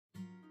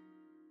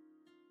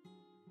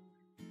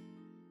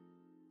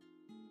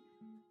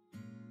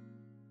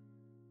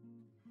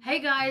Hey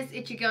guys,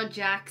 it's your girl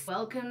Jax.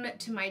 Welcome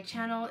to my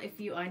channel if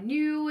you are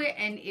new,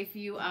 and if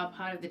you are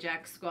part of the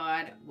Jax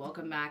squad,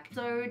 welcome back.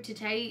 So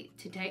today's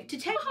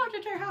tutorial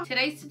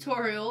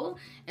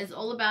is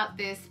all about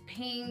this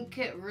pink,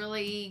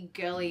 really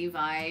girly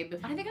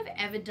vibe. I don't think I've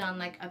ever done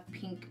like a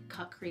pink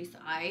cut crease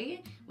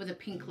eye with a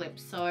pink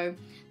lip, so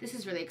this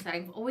is really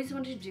exciting. I've always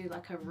wanted to do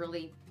like a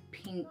really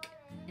pink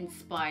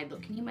inspired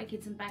look. Can you hear my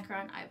kids in the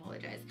background? I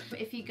apologize.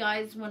 If you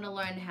guys want to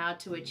learn how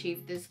to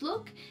achieve this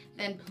look,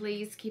 then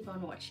please keep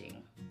on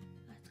watching.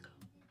 Let's go.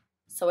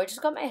 So I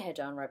just got my hair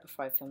done right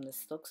before I filmed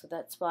this look, so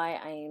that's why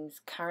I am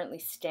currently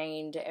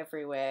stained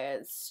everywhere.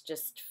 It's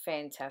just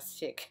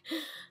fantastic.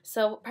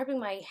 So prepping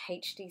my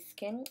HD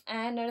skin,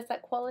 and notice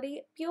that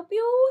quality. Pew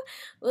pew.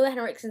 Ole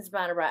Henriksen's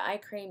Banner Bright Eye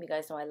Cream. You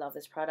guys know I love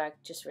this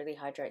product. Just really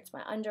hydrates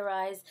my under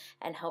eyes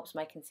and helps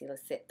my concealer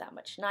sit that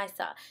much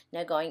nicer.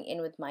 Now going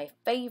in with my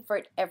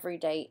favorite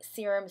everyday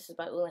serum. This is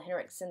by Ole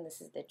Henriksen. This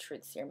is the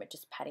Truth Serum.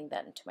 Just patting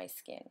that into my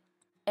skin.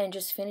 And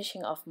just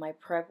finishing off my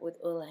prep with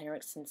Ole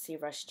Henriksen Sea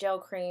Rush Gel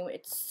Cream.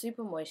 It's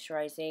super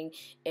moisturizing.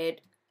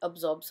 It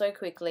absorbs so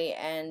quickly,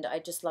 and I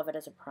just love it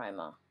as a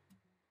primer.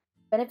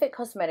 Benefit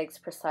Cosmetics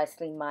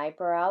Precisely My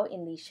Brow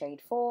in the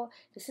shade 4.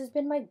 This has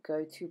been my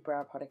go-to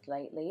brow product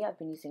lately. I've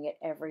been using it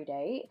every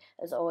day.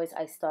 As always,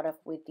 I start off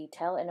with the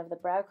tail end of the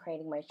brow,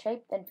 creating my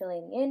shape, then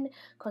filling in,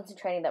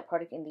 concentrating that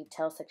product in the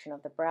tail section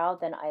of the brow.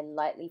 Then I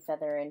lightly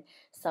feather in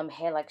some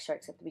hair-like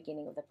strokes at the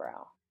beginning of the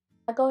brow.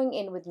 Going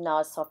in with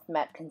Nars Soft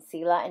Matte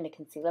Concealer and a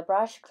concealer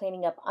brush,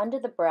 cleaning up under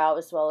the brow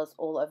as well as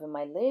all over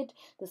my lid.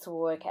 This will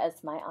work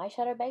as my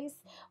eyeshadow base.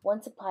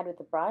 Once applied with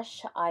the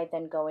brush, I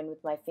then go in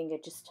with my finger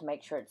just to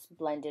make sure it's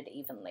blended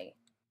evenly.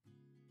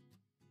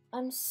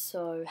 I'm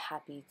so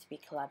happy to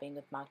be collabing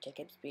with Marc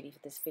Beauty for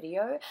this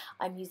video.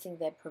 I'm using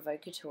their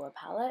Provocateur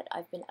palette.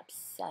 I've been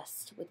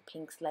obsessed with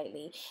pinks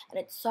lately, and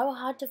it's so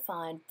hard to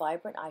find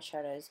vibrant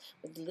eyeshadows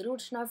with little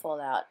to no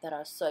fallout that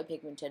are so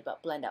pigmented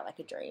but blend out like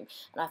a dream.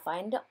 And I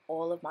find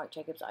all of Marc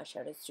Jacobs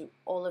eyeshadows do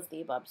all of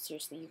the above.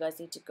 Seriously, you guys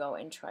need to go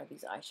and try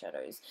these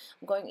eyeshadows.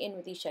 I'm going in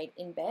with the shade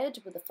In Bed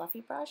with a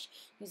fluffy brush,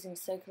 using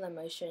circular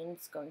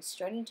motions, going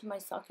straight into my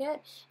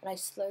socket, and I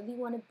slowly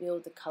want to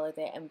build the color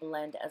there and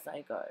blend as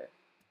I go.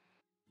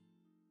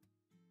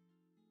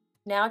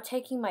 Now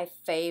taking my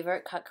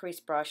favorite cut crease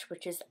brush,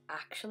 which is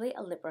actually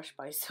a lip brush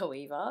by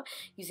Zoeva,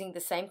 using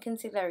the same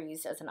concealer I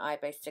used as an eye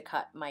base to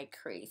cut my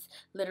crease,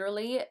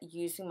 literally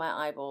using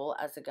my eyeball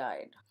as a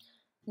guide.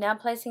 Now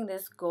placing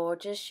this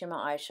gorgeous shimmer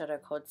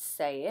eyeshadow called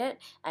Say It,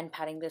 and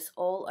patting this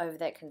all over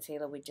that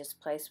concealer we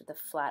just placed with a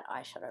flat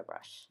eyeshadow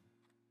brush.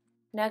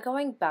 Now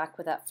going back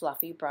with that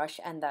fluffy brush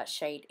and that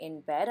shade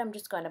In Bed, I'm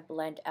just going to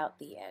blend out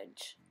the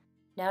edge.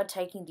 Now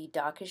taking the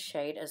darkest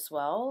shade as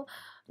well,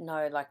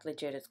 no, like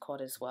legit it's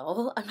called as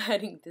well, I'm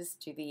adding this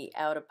to the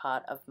outer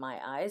part of my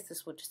eyes.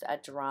 This will just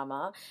add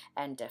drama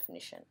and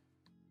definition.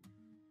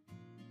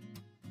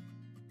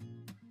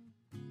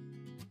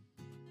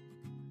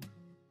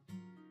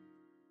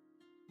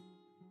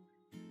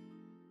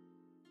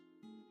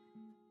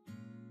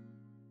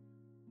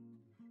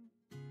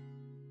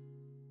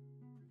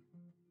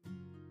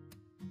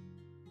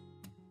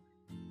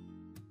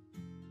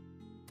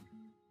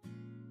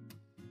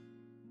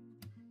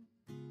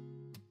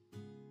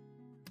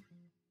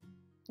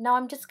 Now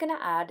I'm just going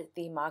to add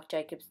the Marc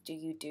Jacobs Do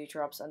You Do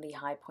drops on the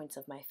high points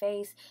of my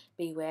face.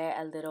 Beware,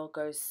 a little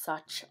goes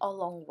such a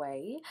long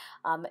way.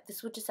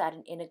 This will just add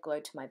an inner glow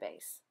to my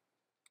base.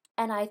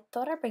 And I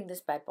thought I'd bring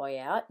this bad boy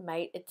out,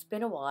 mate. It's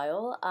been a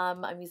while.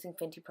 I'm using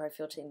Fenty Pro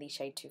Filter in the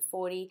shade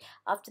 240.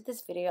 After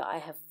this video, I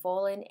have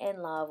fallen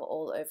in love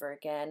all over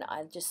again.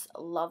 I just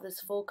love this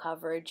full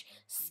coverage,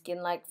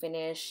 skin-like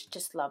finish.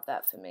 Just love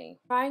that for me.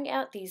 Trying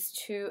out these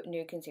two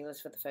new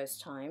concealers for the first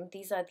time.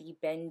 These are the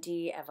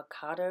Beauty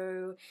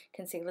Avocado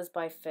concealers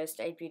by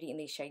Aid Beauty in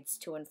the shades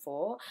 2 and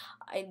 4.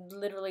 I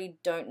literally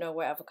don't know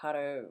where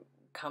avocado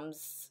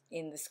comes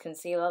in this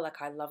concealer.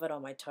 Like, I love it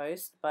on my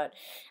toast, but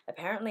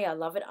apparently I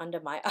love it under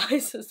my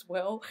eyes as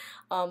well.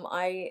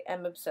 I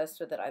am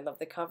obsessed with it. I love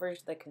the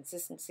coverage, the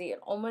consistency. It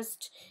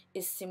almost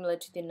is similar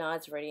to the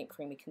Nars Radiant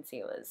Creamy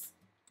Concealers.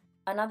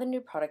 Another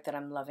new product that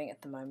I'm loving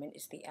at the moment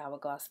is the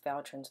Hourglass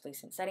Veil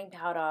Translucent Setting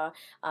Powder.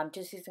 I'm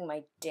just using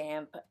my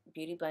damp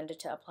beauty blender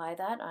to apply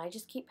that. I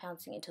just keep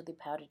pouncing until the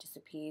powder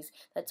disappears.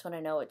 That's when I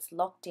know it's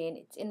locked in,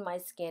 it's in my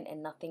skin,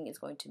 and nothing is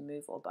going to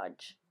move or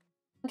budge.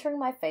 Contouring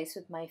my face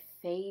with my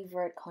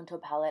favorite contour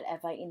palette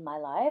ever in my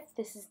life.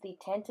 This is the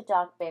Tan to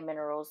Dark Bare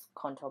Minerals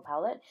contour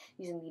palette,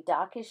 using the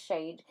darkest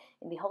shade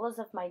in the hollows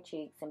of my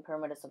cheeks and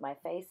perimeters of my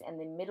face, and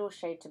the middle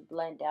shade to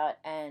blend out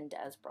and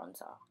as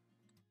bronzer.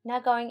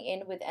 Now going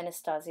in with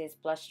Anastasia's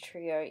blush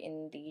trio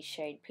in the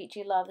shade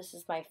Peachy Love. This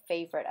is my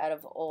favorite out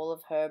of all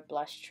of her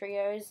blush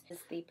trios. This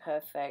is the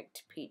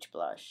perfect peach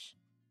blush.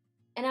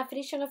 And I'm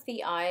finishing off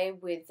the eye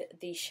with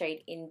the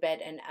shade In Bed,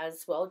 and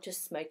as well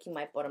just smoking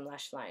my bottom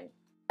lash line,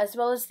 as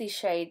well as the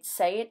shade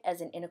Say It as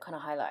an inner corner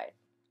highlight.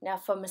 Now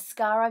for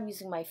mascara, I'm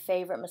using my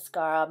favorite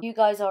mascara. You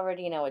guys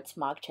already know it's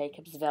Marc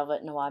Jacobs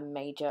Velvet Noir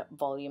Major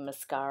Volume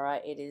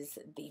Mascara. It is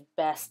the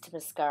best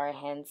mascara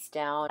hands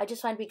down. I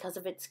just find because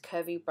of its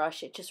curvy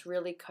brush, it just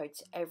really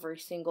coats every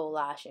single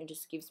lash and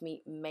just gives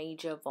me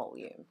major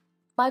volume.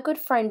 My good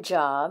friend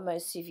Jar,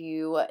 most of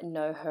you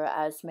know her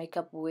as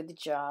Makeup with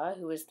Jar,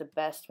 who is the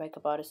best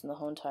makeup artist in the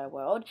whole entire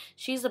world.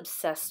 She's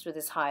obsessed with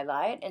this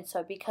highlight, and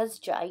so because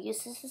Jar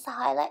uses this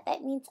highlight,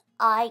 that means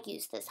I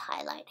use this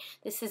highlight.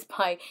 This is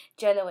by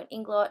JLO X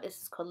Inglot.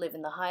 This is called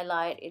Livin The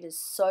Highlight. It is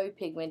so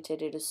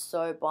pigmented. It is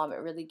so bomb.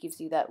 It really gives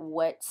you that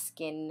wet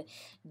skin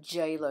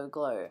JLO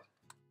glow.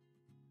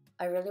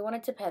 I really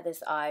wanted to pair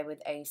this eye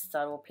with a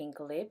subtle pink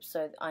lip,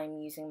 so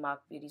I'm using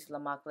Marc Beauty's La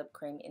Marque Lip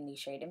Cream in the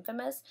shade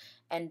Infamous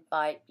and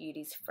Aid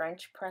Beauty's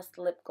French Pressed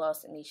Lip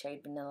Gloss in the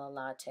shade Vanilla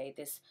Latte.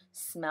 This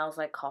smells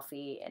like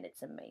coffee and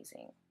it's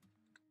amazing.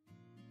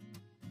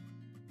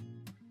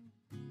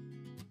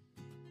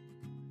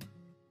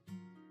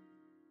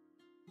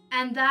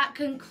 And that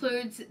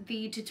concludes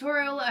the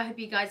tutorial. I hope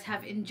you guys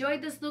have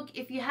enjoyed this look.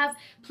 If you have,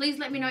 please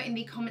let me know in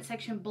the comment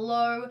section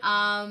below.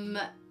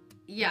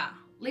 Yeah.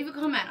 Leave a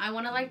comment. I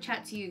want to like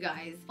chat to you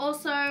guys.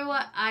 Also,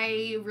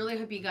 I really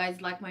hope you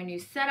guys like my new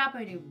setup,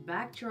 my new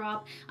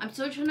backdrop. I'm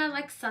still trying to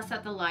like suss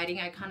out the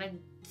lighting. I kind of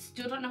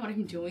still don't know what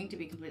I'm doing, to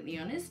be completely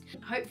honest.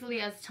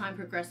 Hopefully as time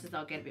progresses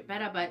I'll get a bit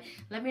better, but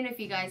let me know if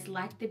you guys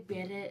like the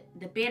better.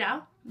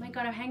 Oh my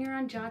god, I'm hanging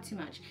around Jar too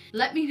much.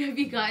 Let me know if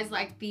you guys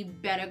like the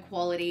better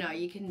quality. You know,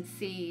 you can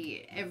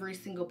see every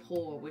single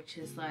pore, which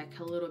is like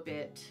a little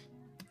bit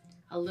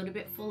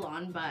full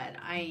on, but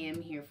I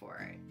am here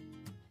for it,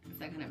 if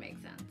that kind of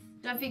makes sense.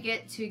 Don't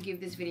forget to give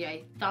this video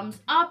a thumbs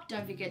up.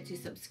 Don't forget to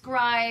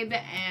subscribe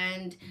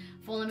and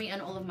follow me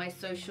on all of my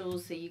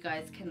socials so you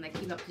guys can like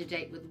keep up to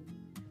date with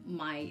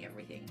my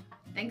everything.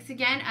 Thanks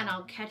again, and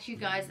I'll catch you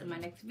guys in my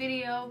next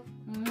video.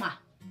 Mwah.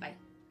 Bye.